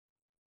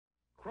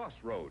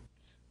Crossroads.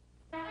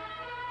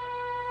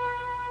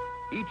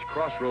 Each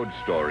Crossroads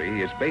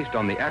story is based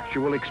on the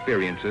actual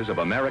experiences of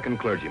American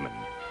clergymen,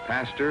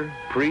 pastor,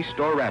 priest,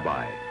 or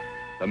rabbi,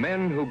 the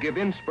men who give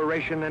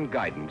inspiration and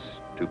guidance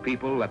to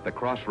people at the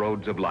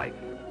crossroads of life.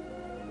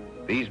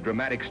 These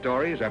dramatic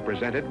stories are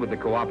presented with the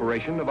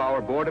cooperation of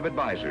our Board of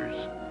Advisors,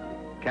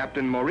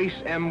 Captain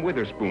Maurice M.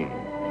 Witherspoon,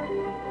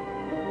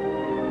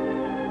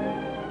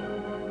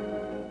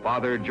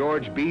 Father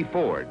George B.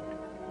 Ford,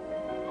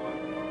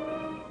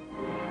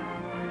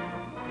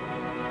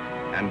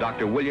 and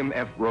Dr. William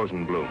F.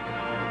 Rosenblum.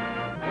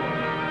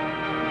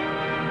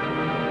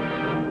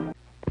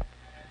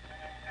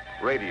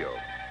 Radio.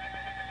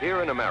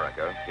 Here in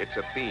America, it's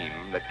a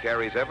theme that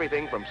carries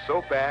everything from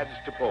soap ads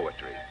to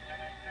poetry.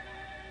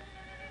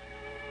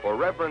 For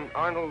Reverend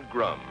Arnold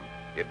Grum,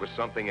 it was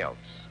something else.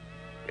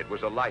 It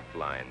was a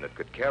lifeline that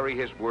could carry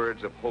his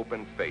words of hope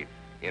and faith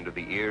into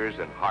the ears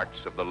and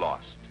hearts of the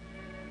lost.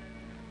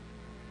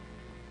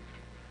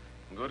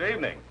 Good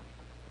evening.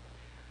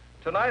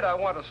 Tonight I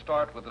want to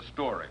start with a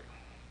story.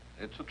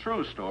 It's a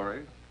true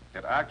story.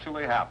 It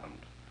actually happened.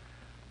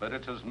 But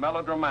it's as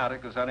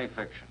melodramatic as any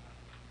fiction.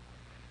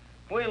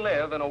 We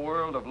live in a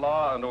world of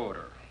law and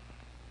order.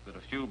 But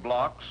a few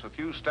blocks, a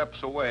few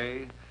steps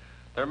away,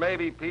 there may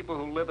be people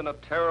who live in a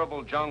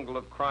terrible jungle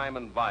of crime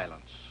and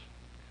violence.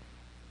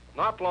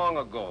 Not long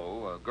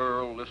ago, a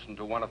girl listened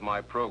to one of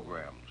my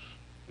programs.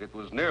 It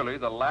was nearly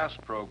the last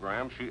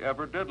program she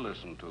ever did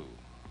listen to.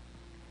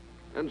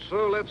 And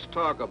so let's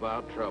talk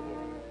about trouble.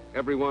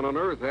 Everyone on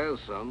Earth has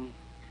some.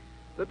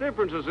 The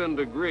difference is in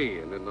degree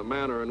and in the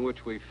manner in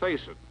which we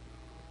face it.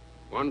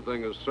 One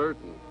thing is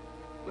certain.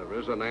 There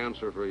is an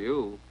answer for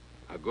you,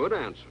 a good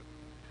answer.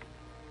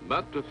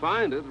 But to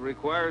find it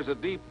requires a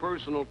deep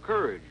personal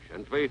courage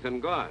and faith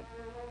in God.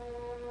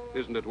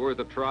 Isn't it worth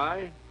a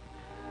try?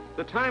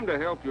 The time to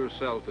help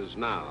yourself is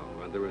now,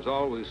 and there is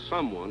always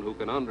someone who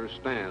can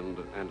understand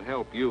and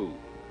help you.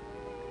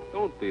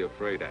 Don't be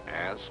afraid to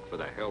ask for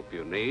the help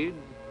you need.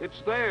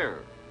 It's there,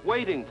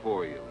 waiting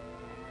for you.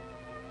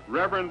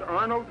 Reverend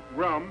Arnold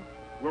Grum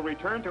will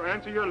return to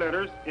answer your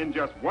letters in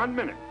just 1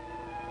 minute.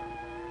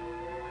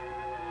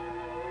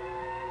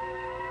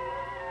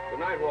 Good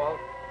night, Walt.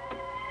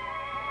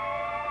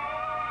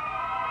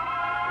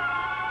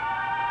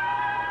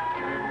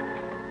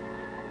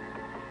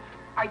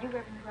 Are you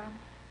Reverend Grum?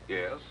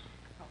 Yes?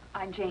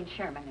 I'm Jane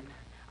Sherman, and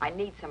I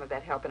need some of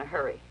that help in a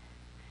hurry.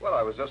 Well,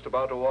 I was just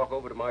about to walk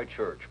over to my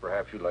church.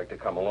 Perhaps you'd like to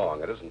come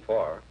along. It isn't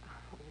far.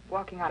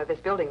 Walking out of this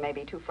building may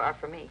be too far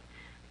for me.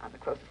 I'm the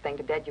closest thing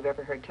to dead you've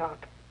ever heard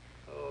talk.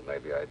 Oh,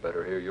 maybe I'd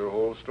better hear your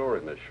whole story,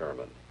 Miss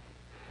Sherman.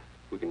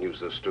 We can use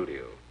this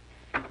studio.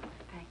 Thank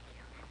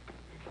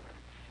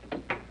you.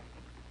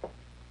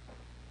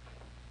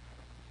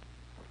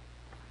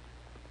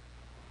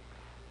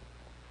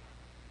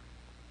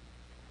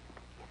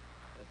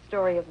 The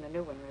story isn't a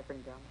new one,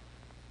 Reverend Grum.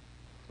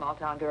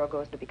 Small-town girl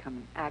goes to become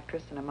an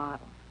actress and a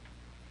model.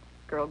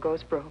 Girl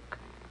goes broke.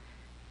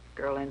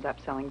 Girl ends up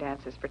selling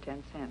dances for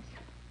 10 cents.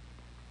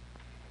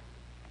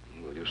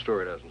 Well, your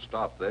story doesn't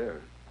stop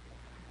there.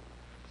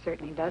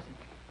 Certainly doesn't.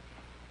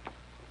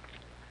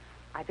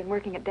 I've been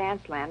working at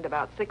Danceland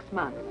about 6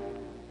 months,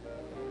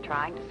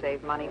 trying to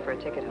save money for a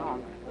ticket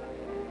home.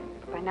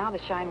 But by now, the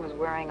shine was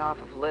wearing off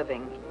of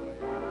living.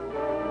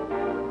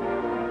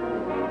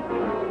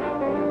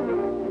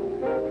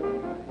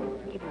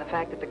 Even the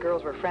fact that the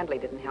girls were friendly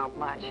didn't help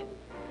much.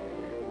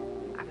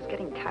 I was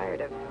getting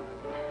tired of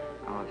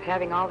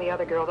having all the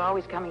other girls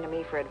always coming to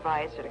me for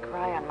advice or to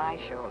cry on my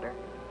shoulder.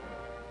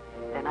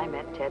 Then I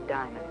met Ted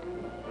Diamond.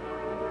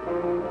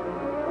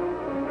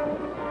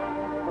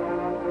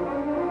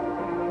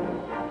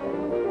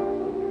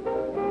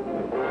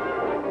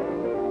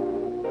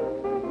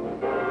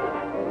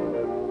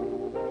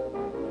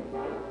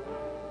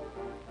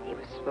 He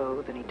was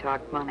smooth and he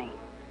talked money,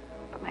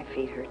 but my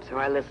feet hurt, so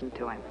I listened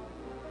to him.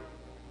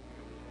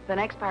 The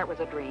next part was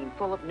a dream,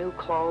 full of new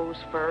clothes,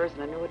 furs,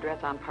 and a new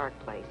address on Park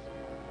Place.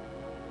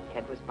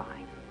 Ted was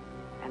mine,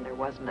 and there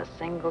wasn't a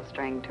single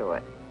string to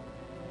it.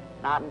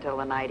 Not until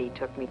the night he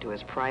took me to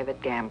his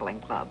private gambling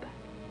club.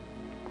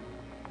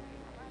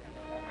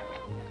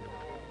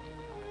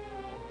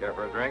 Care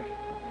for a drink?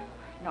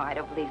 No, I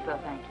don't believe so,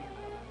 thank you.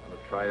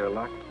 Want to try your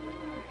luck?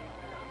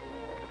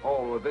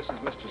 Oh, this is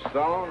Mr.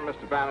 Stone,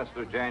 Mr.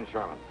 Bannister, Jane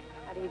Sherman.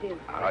 How do you do?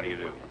 How do you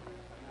do?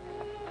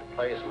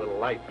 Place a little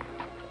light.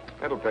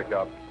 It'll pick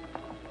up.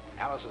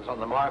 Allison's on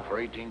the mark for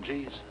 18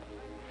 G's.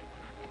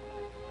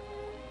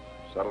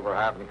 Settle for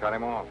half and cut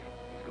him off.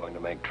 He's going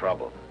to make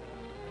trouble.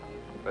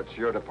 That's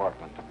your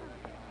department.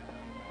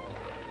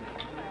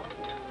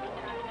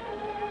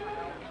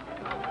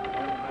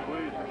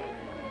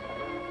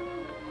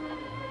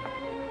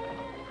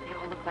 They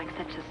all look like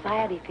such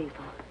society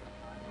people.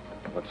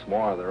 What's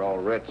more, they're all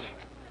rich.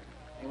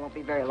 It won't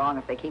be very long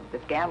if they keep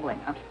this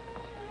gambling up.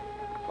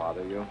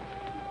 Bother you?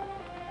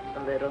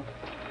 A little.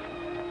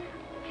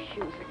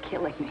 Shoes are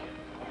killing me.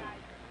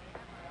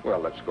 Well,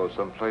 let's go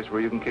someplace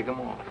where you can kick them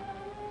off.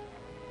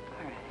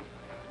 All right.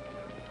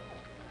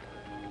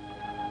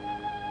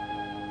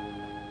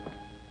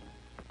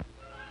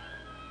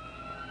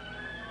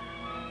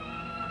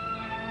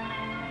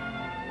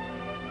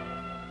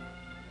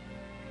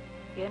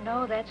 You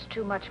know, that's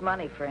too much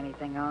money for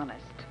anything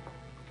honest.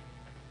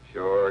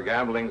 Sure,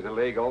 gambling's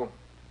illegal.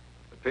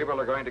 But people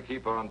are going to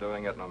keep on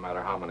doing it no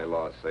matter how many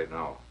laws say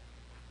no.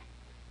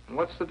 And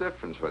what's the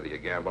difference whether you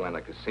gamble in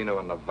a casino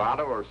in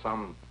Nevada or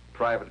some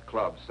private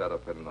club set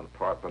up in an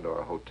apartment or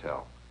a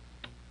hotel?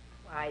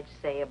 I'd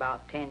say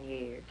about 10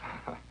 years.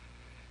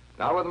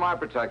 Not with my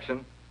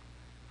protection.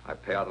 I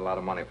pay out a lot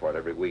of money for it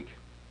every week.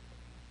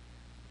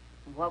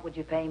 What would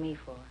you pay me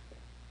for?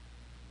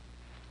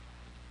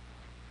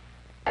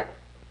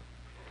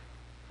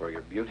 For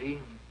your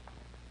beauty,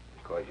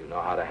 because you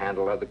know how to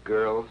handle other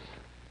girls.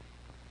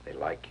 They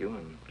like you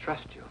and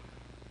trust you.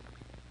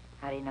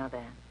 How do you know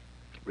that?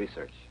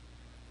 Research.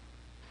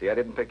 See, I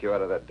didn't pick you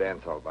out of that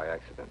dance hall by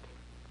accident.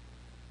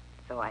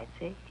 So I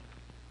see.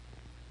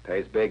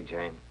 Pays big,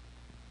 Jane.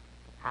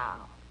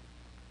 How?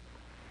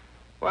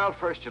 Well,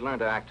 first you learn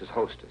to act as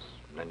hostess.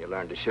 And then you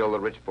learn to shill the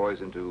rich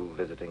boys into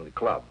visiting the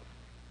club.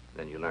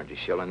 Then you learn to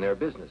shill in their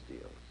business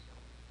deals.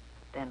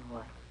 Then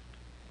what?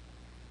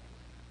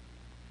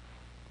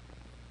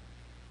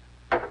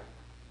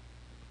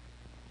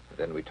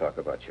 Then we talk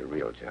about your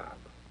real job.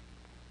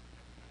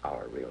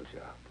 Our real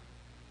job.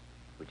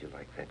 Would you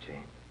like that,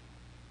 Jane?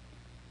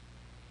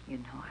 You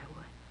know I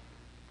would.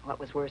 What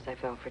was worse, I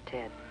fell for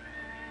Ted.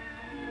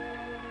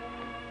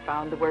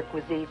 Found the work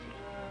was easy.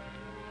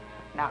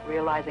 Not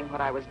realizing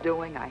what I was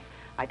doing, I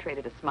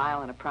traded a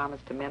smile and a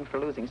promise to men for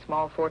losing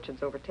small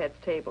fortunes over Ted's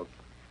tables.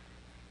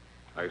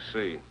 I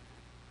see.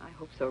 I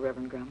hope so,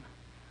 Reverend Grum.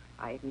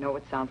 I know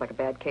it sounds like a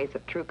bad case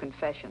of true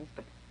confessions,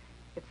 but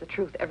it's the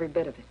truth, every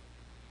bit of it.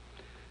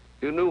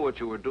 You knew what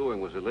you were doing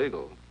was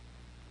illegal.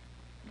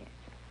 Yes.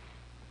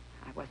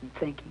 I wasn't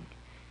thinking.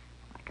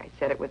 Like I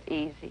said, it was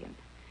easy, and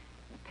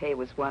the pay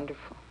was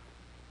wonderful.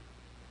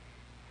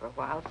 For a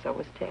while, so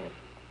was Ted.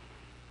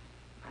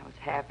 I was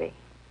happy.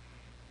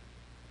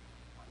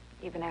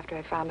 Even after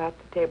I found out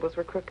the tables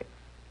were crooked.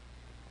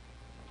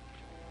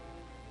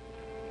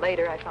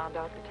 Later, I found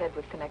out that Ted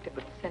was connected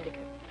with the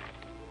syndicate.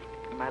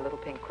 And my little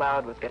pink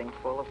cloud was getting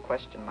full of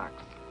question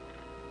marks.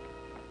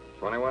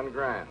 21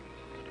 grand.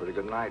 It's a pretty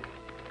good night.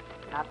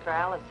 Not for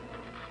Allison.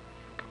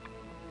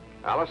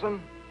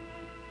 Allison?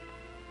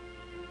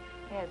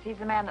 Yes, he's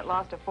the man that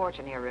lost a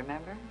fortune here,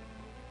 remember?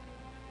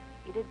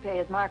 He did pay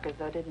his markers,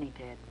 though, didn't he,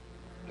 Ted?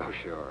 Oh,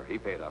 sure. He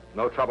paid up.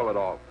 No trouble at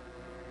all.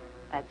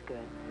 That's good.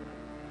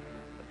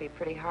 It would be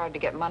pretty hard to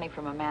get money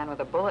from a man with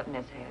a bullet in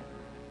his head.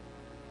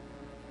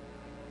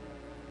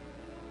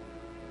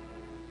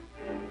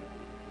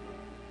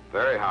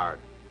 Very hard.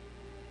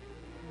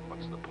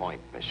 What's the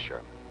point, Miss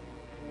Sherman?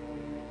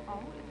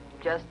 Oh,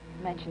 it just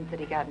mentions that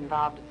he got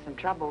involved in some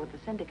trouble with the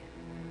syndicate.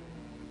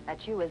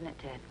 That's you, isn't it,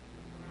 Ted?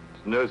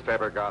 It's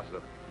newspaper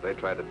gossip. They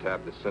try to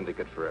tab the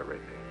syndicate for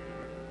everything.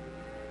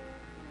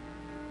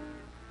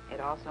 It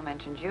also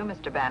mentions you,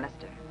 Mr.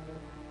 Bannister.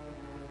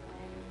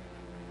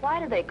 Why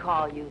do they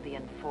call you the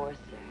enforcer?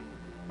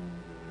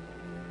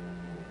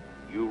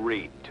 You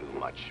read too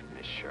much,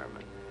 Miss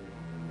Sherman.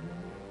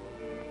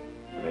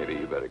 Maybe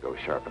you better go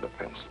sharpen a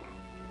pencil.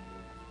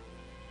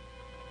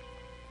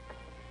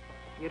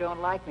 You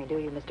don't like me, do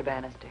you, Mr.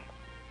 Bannister?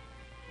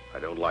 I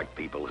don't like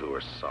people who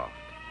are soft.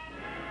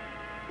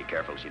 Be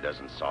careful she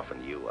doesn't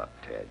soften you up,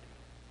 Ted.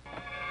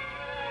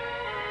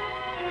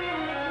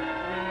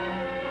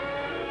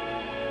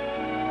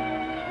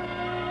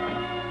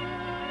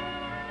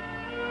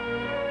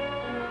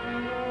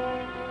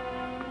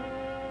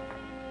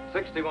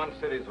 "61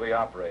 cities we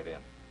operate in.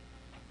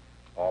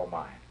 All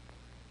mine.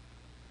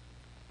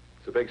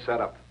 It's a big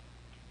setup.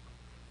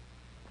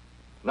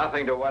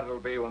 Nothing to what it'll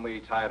be when we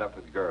tie it up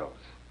with girls.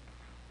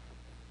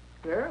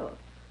 Girls?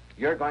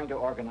 You're going to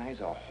organize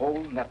a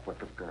whole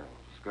network of girls.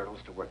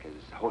 Girls to work as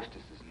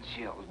hostesses and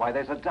shills. Why,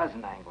 there's a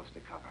dozen angles to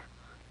cover.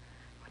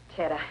 Well,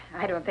 Ted,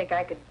 I don't think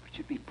I could... But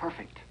you'd be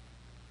perfect.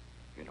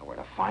 You know where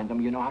to find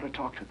them. You know how to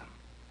talk to them.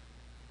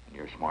 And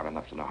you're smart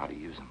enough to know how to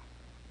use them.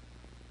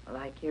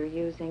 Like you're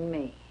using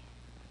me.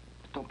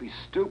 But don't be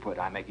stupid.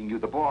 I'm making you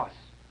the boss.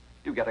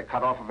 You get a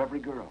cut off of every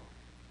girl.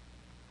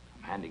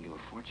 I'm handing you a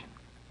fortune.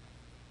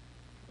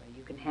 Well,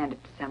 you can hand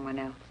it to someone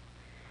else.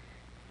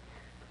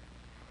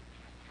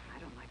 I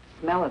don't like the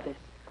smell of this.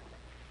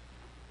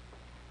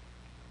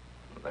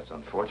 Well, that's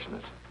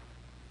unfortunate.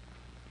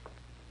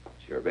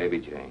 It's your baby,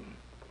 Jane.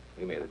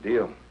 We made a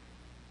deal.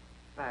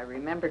 If I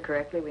remember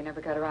correctly, we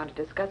never got around to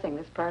discussing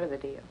this part of the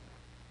deal.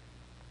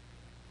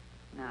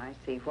 Now I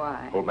see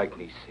why. Oh, make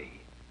me see.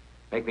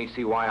 Make me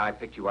see why I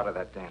picked you out of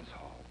that dance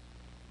hall.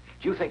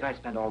 Do you think I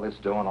spent all this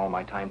dough and all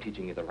my time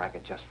teaching you the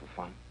racket just for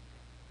fun?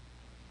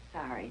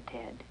 Sorry,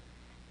 Ted.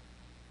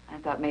 I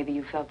thought maybe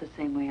you felt the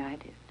same way I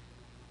did.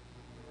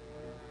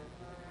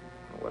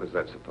 Well, what is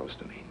that supposed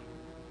to mean?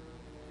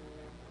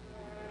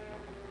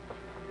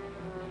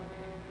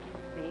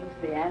 Means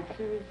the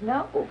answer is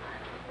no.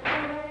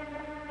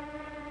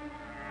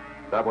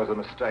 That was a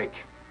mistake.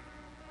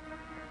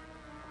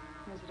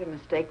 Was it a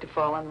mistake to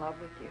fall in love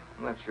with you?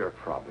 Well, that's your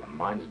problem.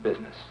 Mine's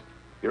business.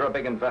 You're a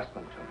big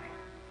investment to me.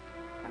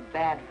 A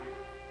bad one.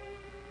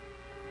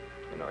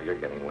 You know, you're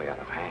getting way out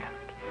of hand.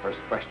 First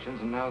questions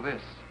and now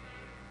this.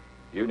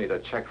 You need a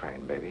check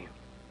rein, baby.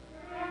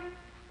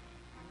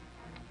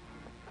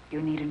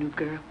 You need a new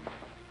girl?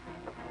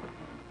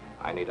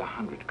 I need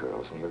 100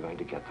 girls, and you're going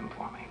to get them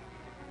for me.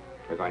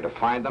 You're going to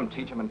find them,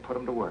 teach them, and put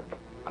them to work.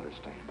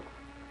 Understand?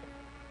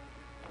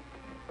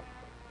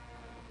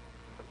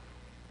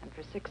 And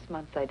for 6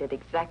 months, I did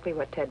exactly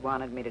what Ted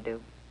wanted me to do.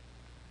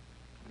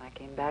 When I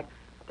came back,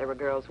 there were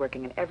girls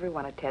working in every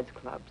one of Ted's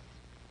clubs.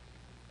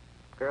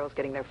 Girls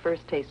getting their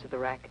first taste of the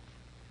rackets.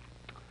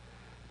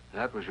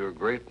 That was your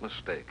great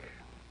mistake.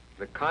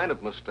 The kind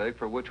of mistake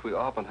for which we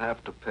often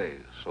have to pay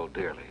so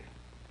dearly.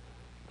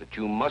 That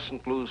you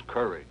mustn't lose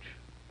courage.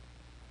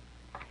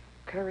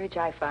 Courage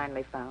I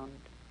finally found.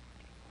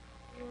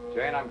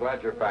 Jane, I'm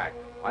glad you're back.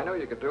 I know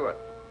you could do it.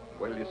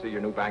 Wait till you see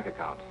your new bank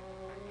account.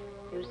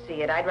 You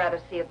see it. I'd rather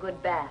see a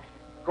good bath.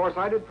 Of course,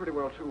 I did pretty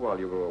well, too, while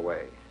you were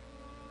away.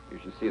 You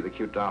should see the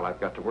cute doll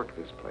I've got to work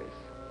this place.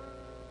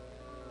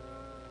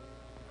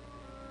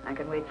 I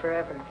can wait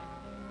forever.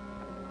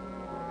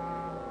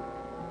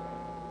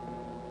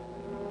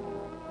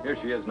 Here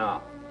she is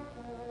now.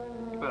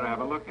 You better have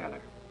a look at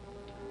her.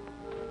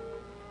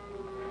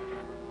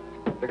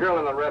 The girl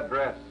in the red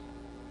dress.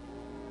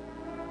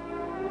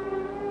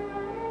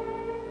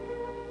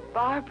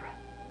 Barbara.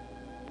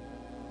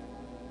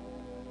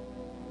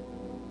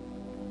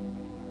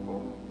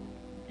 Oh,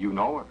 you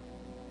know her?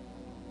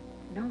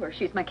 Know her.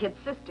 She's my kid's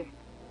sister.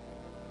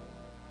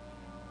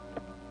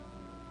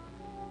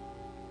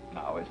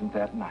 Now, isn't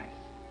that nice?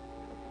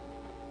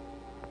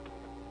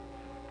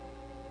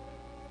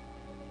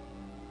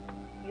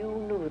 You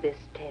knew this,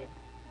 Ted.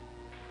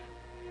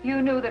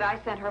 You knew that I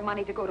sent her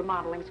money to go to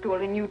modeling school,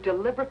 and you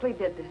deliberately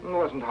did this. It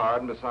wasn't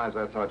hard, and besides,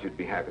 I thought you'd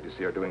be happy to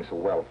see her doing so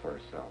well for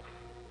herself.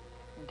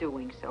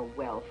 Doing so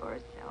well for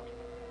herself.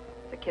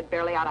 The kid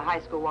barely out of high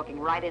school walking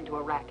right into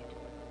a racket.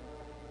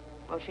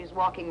 Well, she's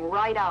walking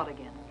right out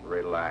again.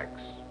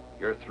 Relax.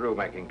 You're through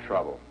making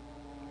trouble.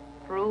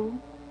 Through?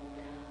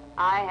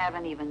 I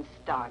haven't even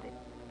started.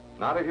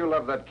 Not if you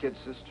love that kid's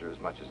sister as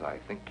much as I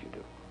think you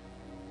do.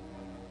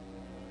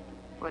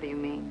 What do you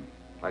mean?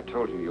 I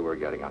told you you were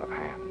getting out of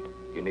hand.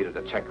 You needed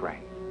a check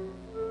rein.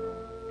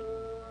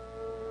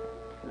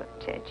 Look,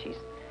 Ted,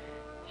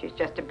 she's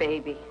just a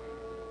baby.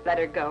 Let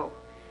her go.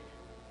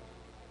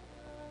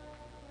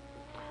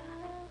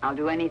 I'll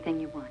do anything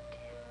you want, Ted.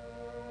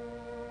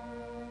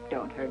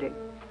 Don't hurt her.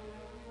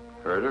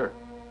 Hurt her?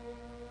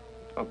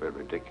 Don't be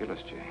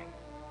ridiculous, Jane.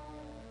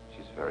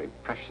 She's very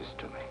precious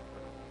to me.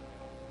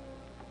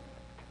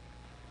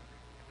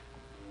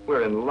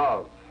 We're in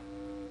love.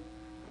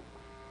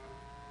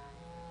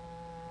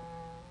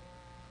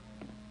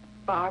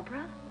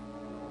 Barbara?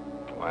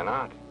 Why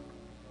not?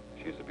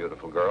 She's a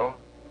beautiful girl.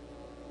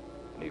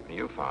 And even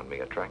you found me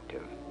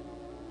attractive.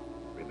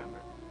 Remember?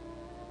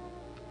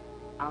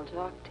 I'll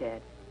talk,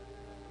 Ted.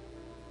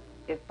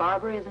 If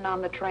Barbara isn't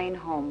on the train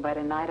home by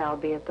tonight, I'll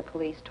be at the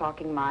police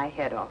talking my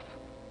head off.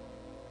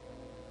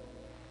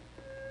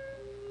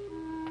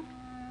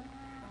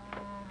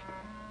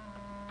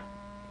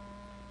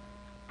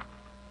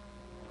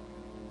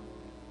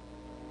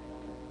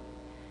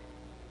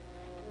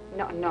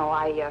 No,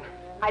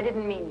 I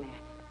didn't mean that.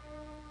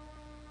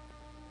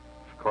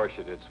 Of course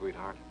you did,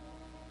 sweetheart.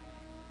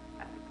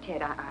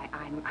 Ted,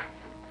 I'm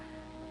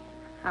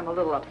a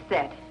little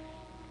upset.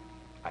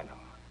 I know.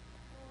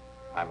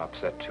 I'm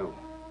upset, too.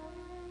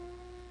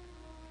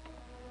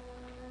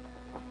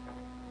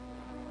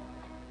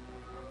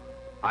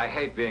 I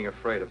hate being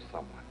afraid of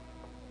someone.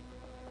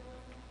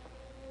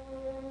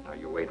 Now,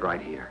 you wait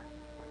right here.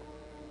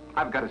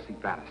 I've got to see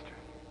Bannister.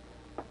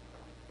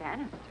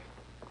 Bannister?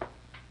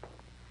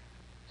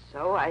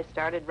 So I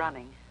started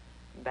running.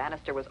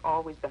 Bannister was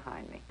always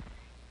behind me.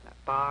 In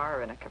a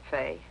bar, in a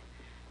cafe.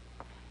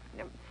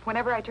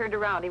 Whenever I turned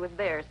around, he was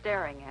there,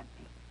 staring at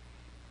me.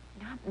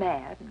 Not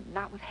mad,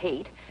 not with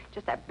hate,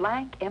 just that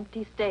blank,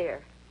 empty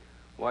stare.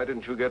 Why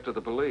didn't you get to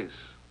the police?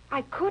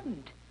 I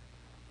couldn't.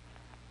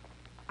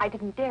 I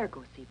didn't dare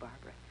go see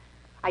Barbara.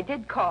 I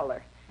did call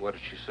her. What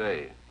did she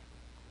say?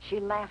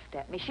 She laughed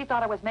at me. She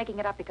thought I was making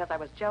it up because I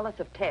was jealous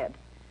of Ted.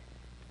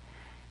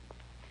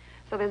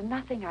 So there's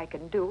nothing I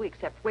can do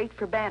except wait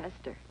for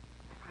Bannister.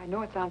 I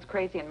know it sounds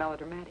crazy and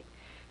melodramatic,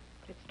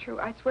 but it's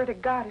true. I swear to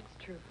God it's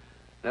true.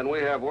 Then we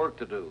have work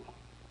to do.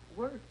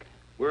 Work?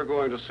 We're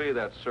going to see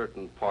that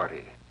certain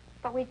party.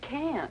 But we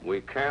can't.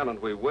 We can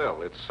and we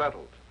will. It's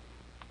settled.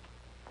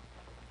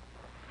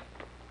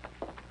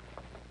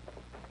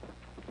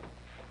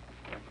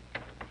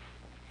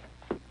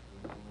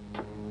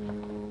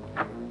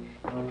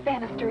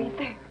 Bannister, he's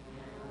there.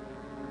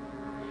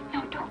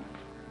 No, don't.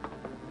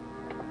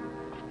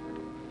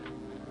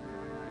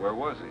 Where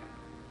was he?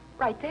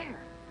 Right there.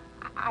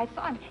 I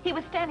saw him. He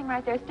was standing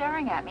right there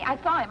staring at me. I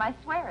saw him, I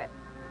swear it.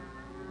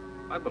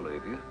 I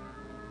believe you.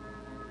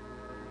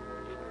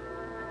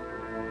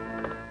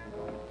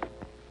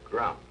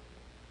 Grum.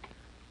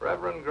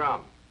 Reverend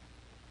Grum.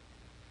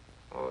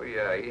 Oh,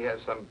 yeah, he has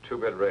some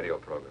two-bit radio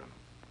program.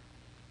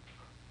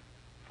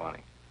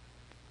 Funny.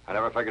 I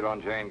never figured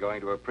on Jane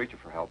going to a preacher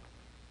for help.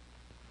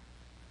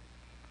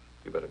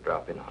 You better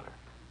drop in on her.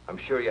 I'm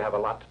sure you have a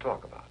lot to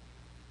talk about.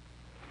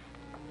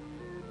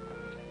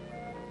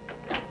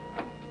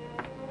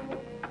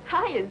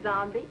 Hiya,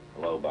 zombie.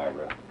 Hello,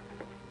 Barbara.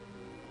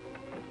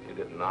 You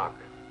didn't knock.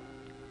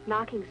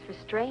 Knocking's for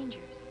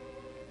strangers.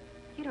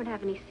 You don't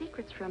have any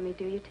secrets from me,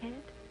 do you, Ted?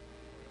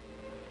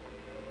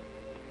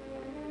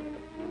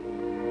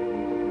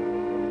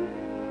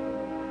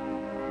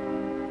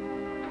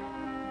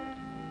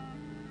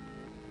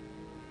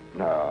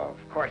 No,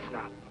 of course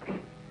not.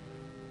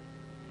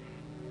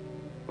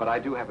 But I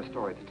do have a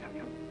story to tell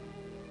you.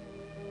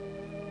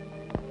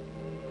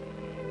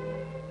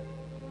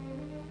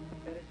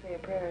 Better say a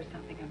prayer or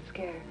something. I'm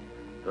scared.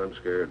 I'm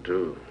scared,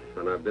 too.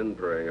 And I've been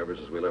praying ever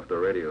since we left the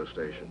radio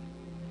station.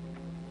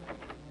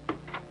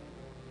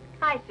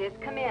 Hi, sis.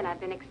 Come in. I've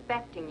been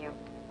expecting you.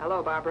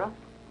 Hello, Barbara.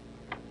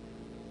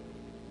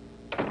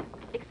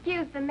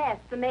 Excuse the mess.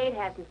 The maid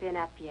hasn't been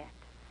up yet.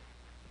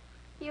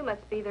 You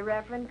must be the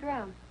Reverend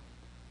Grum.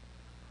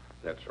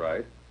 That's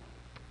right.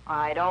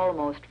 I'd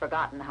almost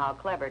forgotten how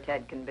clever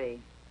Ted can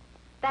be.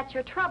 That's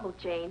your trouble,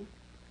 Jane.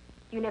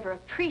 You never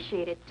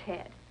appreciated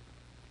Ted.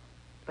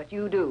 But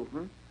you do,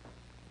 hmm?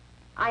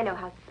 I know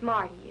how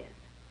smart he is.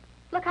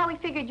 Look how he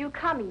figured you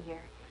coming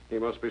here. He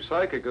must be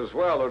psychic as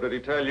well, or did he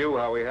tell you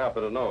how he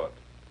happened to know it?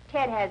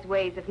 Ted has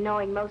ways of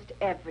knowing most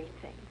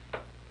everything.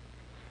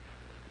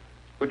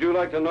 Would you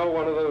like to know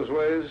one of those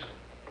ways?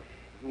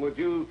 Would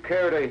you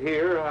care to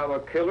hear how a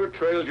killer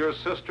trailed your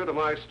sister to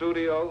my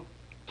studio?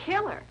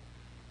 Killer?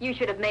 You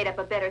should have made up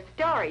a better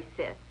story,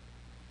 sis.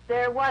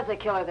 There was a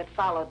killer that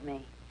followed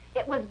me.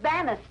 It was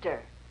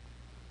Bannister.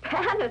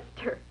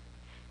 Bannister?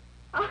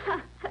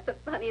 Oh, that's the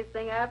funniest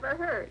thing I ever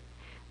heard.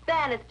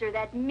 Bannister,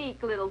 that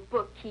meek little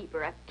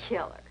bookkeeper, a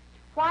killer.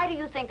 Why do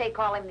you think they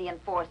call him the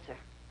enforcer?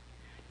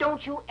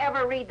 Don't you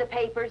ever read the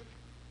papers?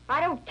 I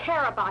don't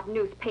care about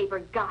newspaper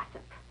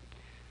gossip.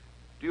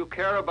 Do you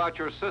care about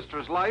your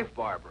sister's life,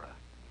 Barbara?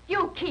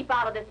 You keep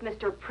out of this,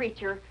 Mr.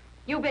 Preacher.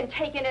 You've been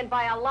taken in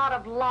by a lot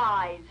of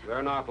lies.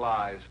 They're not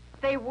lies.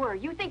 They were.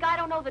 You think I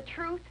don't know the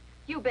truth?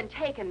 You've been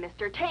taken,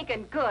 mister.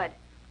 Taken good.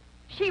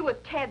 She was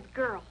Ted's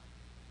girl.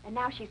 And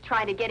now she's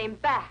trying to get him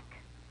back.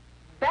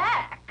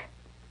 Back?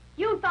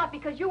 You thought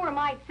because you were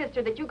my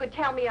sister that you could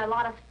tell me a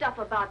lot of stuff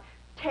about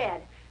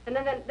Ted. And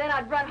then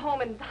I'd run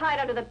home and hide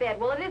under the bed.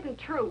 Well, it isn't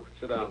true.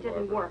 Sit down, It doesn't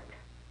Barbara. work.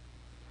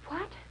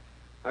 What?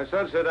 I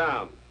said sit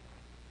down.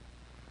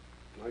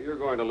 Now, you're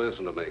going to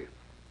listen to me.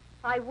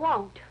 I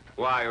won't.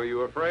 Why, are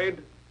you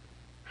afraid?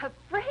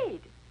 Afraid?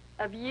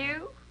 Of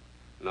you?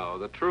 No,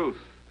 the truth.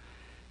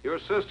 Your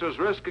sister's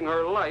risking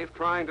her life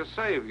trying to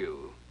save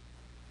you.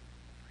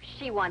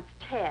 She wants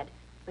Ted,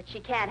 but she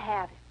can't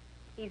have him.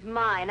 He's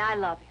mine. I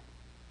love him.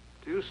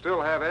 Do you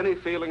still have any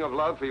feeling of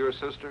love for your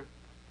sister?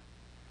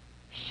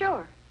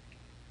 Sure.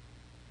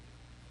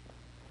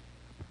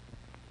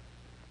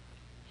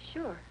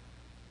 Sure.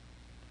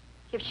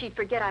 If she'd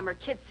forget I'm her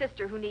kid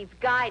sister who needs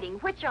guiding,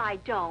 which I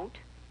don't.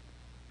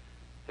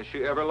 Has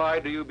she ever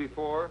lied to you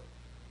before?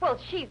 Well,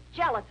 she's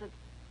jealous of...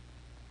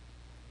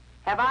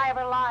 Have I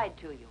ever lied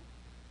to you?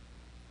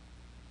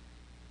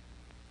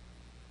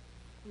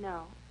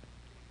 No.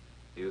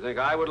 Do you think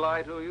I would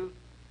lie to you?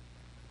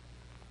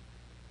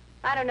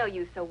 I don't know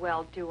you so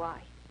well, do I?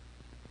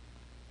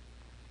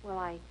 Well,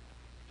 I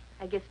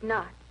guess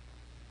not.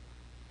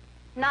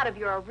 Not if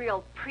you're a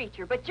real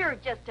preacher, but you're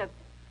just a...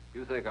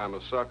 You think I'm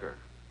a sucker.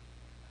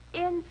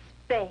 in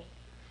spades.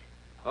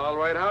 All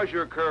right, how's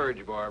your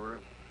courage, Barbara?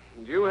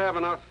 Do you have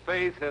enough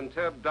faith in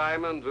Ted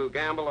Diamond to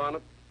gamble on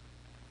it?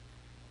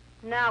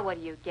 Now what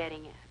are you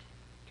getting at?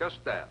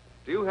 Just that.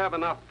 Do you have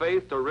enough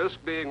faith to risk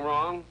being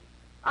wrong?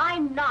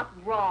 I'm not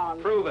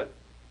wrong. Prove it.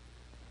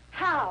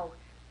 How?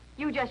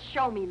 You just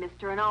show me,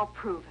 mister, and I'll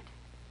prove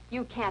it.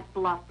 You can't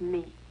bluff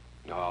me.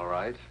 All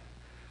right.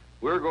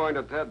 We're going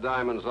to Ted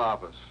Diamond's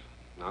office.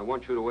 I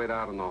want you to wait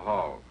out in the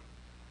hall.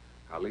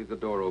 I'll leave the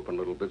door open a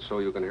little bit so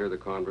you can hear the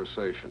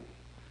conversation.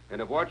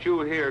 And if what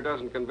you hear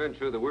doesn't convince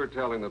you that we're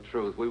telling the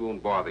truth, we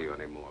won't bother you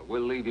anymore.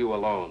 We'll leave you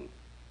alone.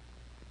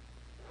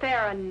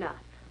 Fair enough.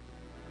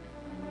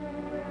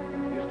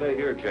 You stay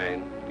here,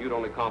 Jane. You'd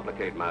only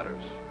complicate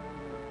matters.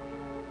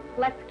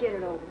 Let's get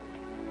it over.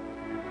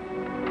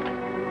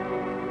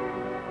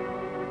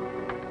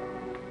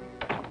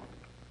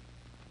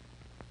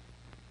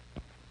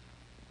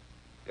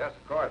 Yes,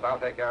 of course. I'll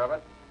take care of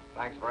it.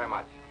 Thanks very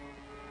much.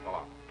 So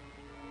long.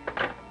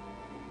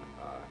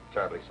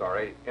 Terribly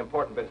sorry.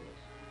 Important business.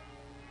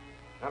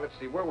 Now, let's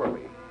see. Where were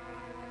we?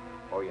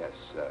 Oh, yes.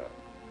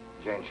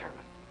 Jane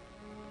Sherman.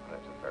 Well,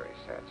 that's a very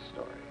sad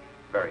story.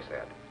 Very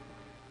sad.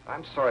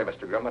 I'm sorry,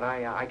 Mr. Grimm, but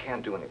I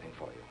can't do anything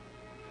for you.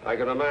 I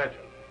can imagine.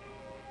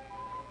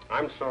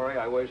 I'm sorry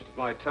I wasted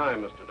my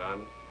time, Mr.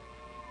 Diamond.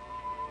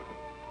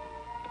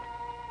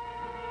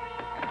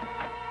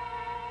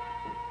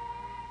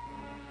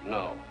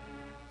 No.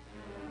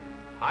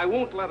 I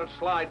won't let it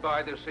slide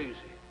by this easy.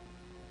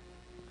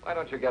 Why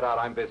don't you get out?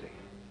 I'm busy.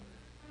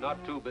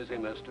 Not too busy,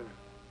 mister.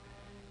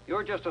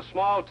 You're just a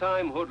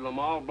small-time hoodlum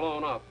all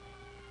blown up.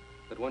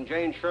 But when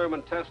Jane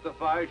Sherman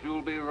testifies,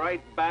 you'll be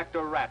right back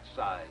to rat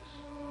size.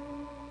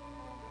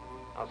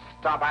 Now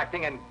stop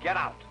acting and get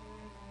out.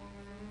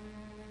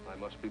 I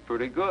must be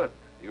pretty good.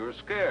 You're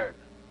scared.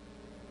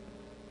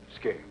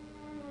 Scared?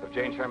 Of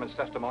Jane Sherman's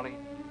testimony?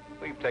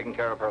 We've taken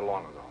care of her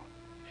long ago.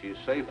 She's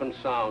safe and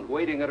sound,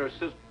 waiting at her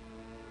sister.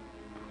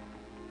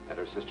 At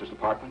her sister's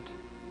apartment?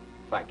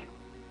 Thank you.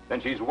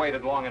 Then she's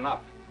waited long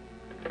enough.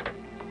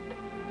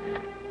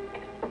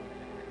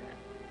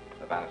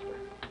 The Bannister.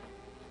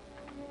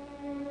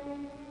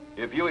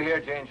 If you hear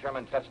Jane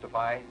Sherman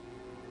testify,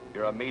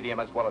 you're a medium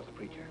as well as a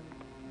preacher.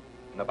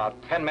 In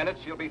about 10 minutes,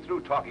 you'll be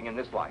through talking in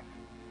this life.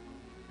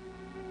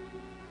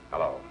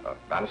 Hello,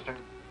 Bannister?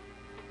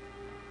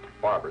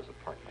 Barbara's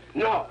apartment.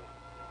 No!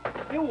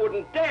 You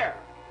wouldn't dare!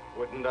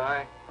 Wouldn't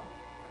I?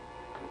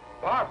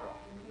 Barbara!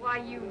 Why,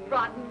 you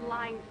rotten,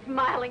 lying,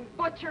 smiling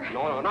butcher.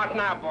 No, not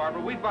now,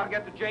 Barbara. We've got to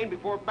get to Jane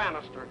before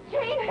Bannister.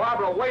 Jane!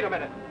 Barbara, wait a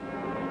minute.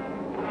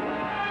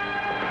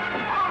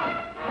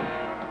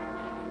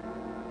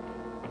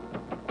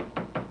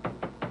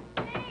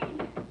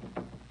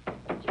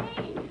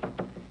 Jane!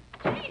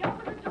 Jane,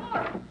 open the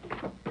door!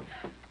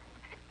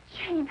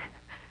 Jane,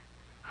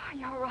 are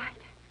you all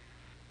right?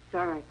 It's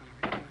all right,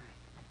 Barbara.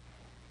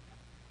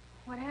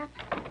 What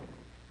happened?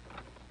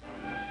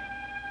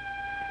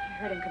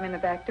 I heard him come in the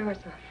back door,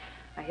 so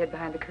I hid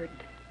behind the curtain.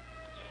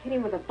 You hit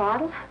him with a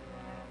bottle?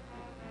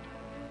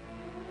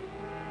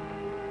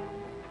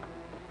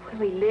 Will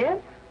he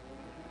live?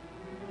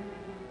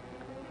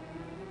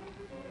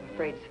 I'm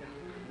afraid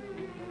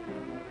so.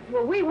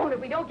 Well, we won't if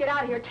we don't get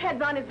out of here.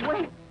 Ted's on his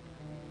way.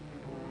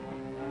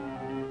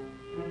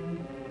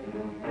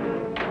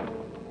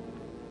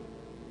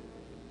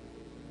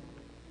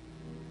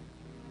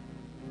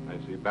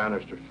 I see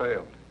Bannister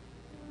failed.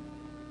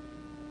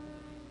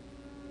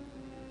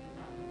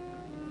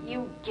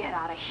 You get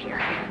out of here.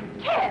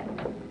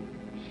 Ted!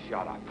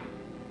 Shut up.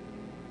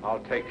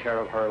 I'll take care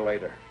of her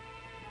later.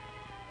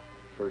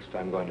 First,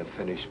 I'm going to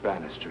finish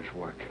Bannister's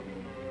work.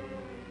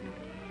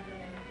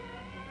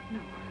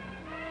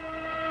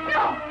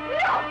 No,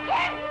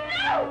 Ted!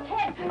 No,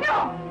 Ted! No!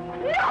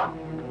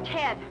 No!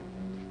 Ted,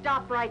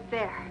 stop right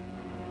there.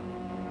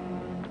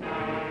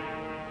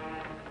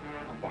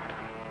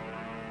 Barbara.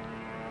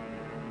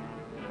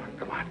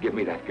 Come on, give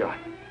me that gun.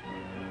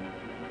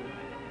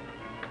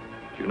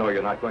 You know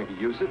you're not going to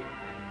use it?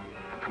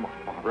 Come on,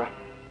 Barbara.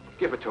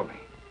 Give it to me.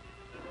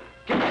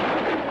 Give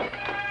it.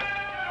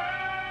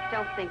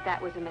 Don't think that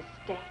was a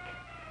mistake.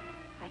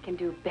 I can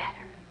do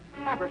better.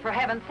 Barbara, for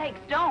heaven's sakes,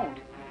 don't.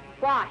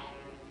 Why?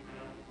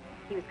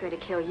 He was going to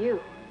kill you.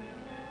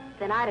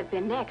 Then I'd have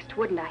been next,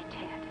 wouldn't I,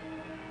 Ted?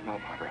 No,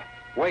 Barbara.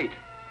 Wait.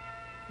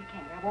 You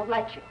can't. I won't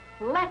let you.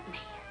 Let me.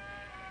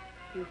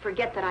 You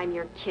forget that I'm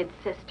your kid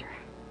sister.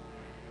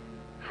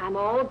 I'm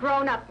all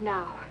grown up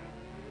now.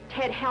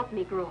 Ted helped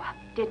me grow up,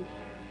 didn't he?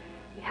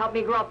 You helped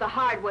me grow up the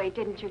hard way,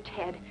 didn't you,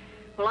 Ted?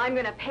 Well, I'm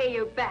going to pay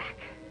you back.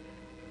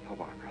 No,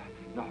 Barbara.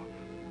 No.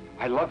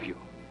 I love you.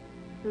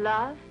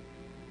 Love?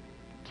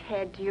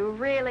 Ted, do you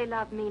really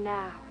love me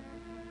now?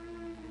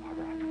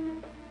 Barbara.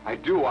 I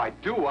do, I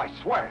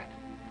swear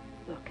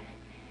it. Look,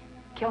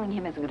 killing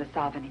him isn't going to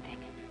solve anything.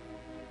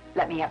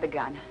 Let me have the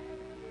gun.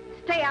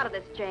 Stay out of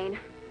this, Jane.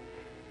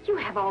 You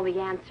have all the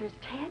answers,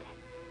 Ted.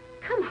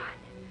 Come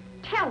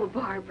on, tell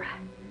Barbara.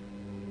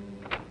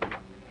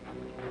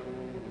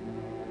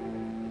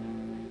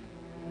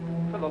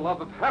 For the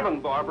love of heaven,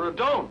 Barbara,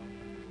 don't.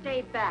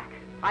 Stay back.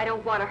 I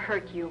don't want to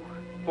hurt you.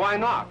 Why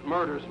not?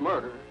 Murder's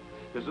murder.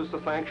 Is this the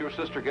thanks your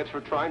sister gets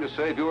for trying to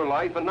save your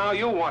life, and now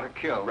you want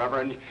to kill?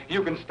 Reverend,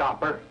 you can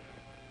stop her.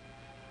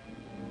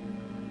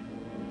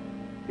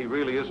 He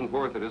really isn't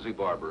worth it, is he,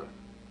 Barbara?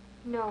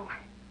 No.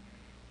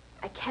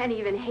 I can't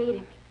even hate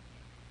him.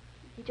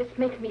 He just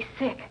makes me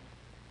sick.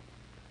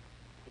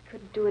 I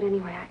couldn't do it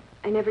anyway.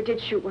 I never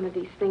did shoot one of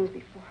these things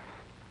before.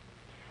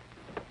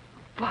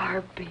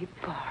 Barbie,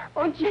 Barbie.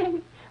 Oh,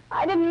 Jane,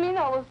 I didn't mean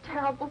all those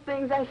terrible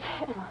things I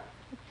said.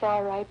 It's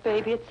all right,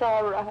 baby. It's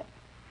all right.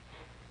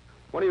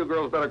 One of you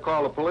girls better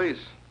call the police.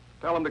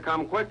 Tell them to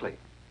come quickly.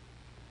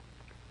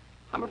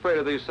 I'm afraid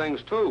of these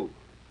things, too.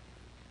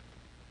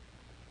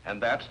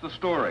 And that's the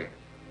story.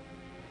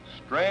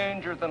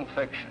 Stranger than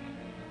fiction.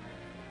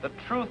 The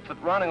truth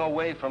that running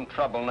away from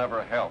trouble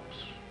never helps.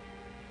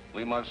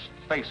 We must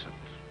face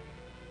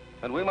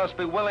it. And we must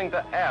be willing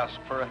to ask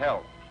for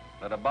help.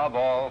 And above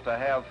all, to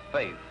have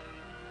faith.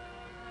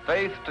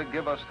 Faith to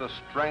give us the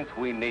strength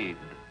we need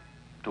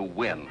to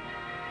win.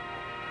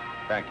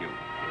 Thank you.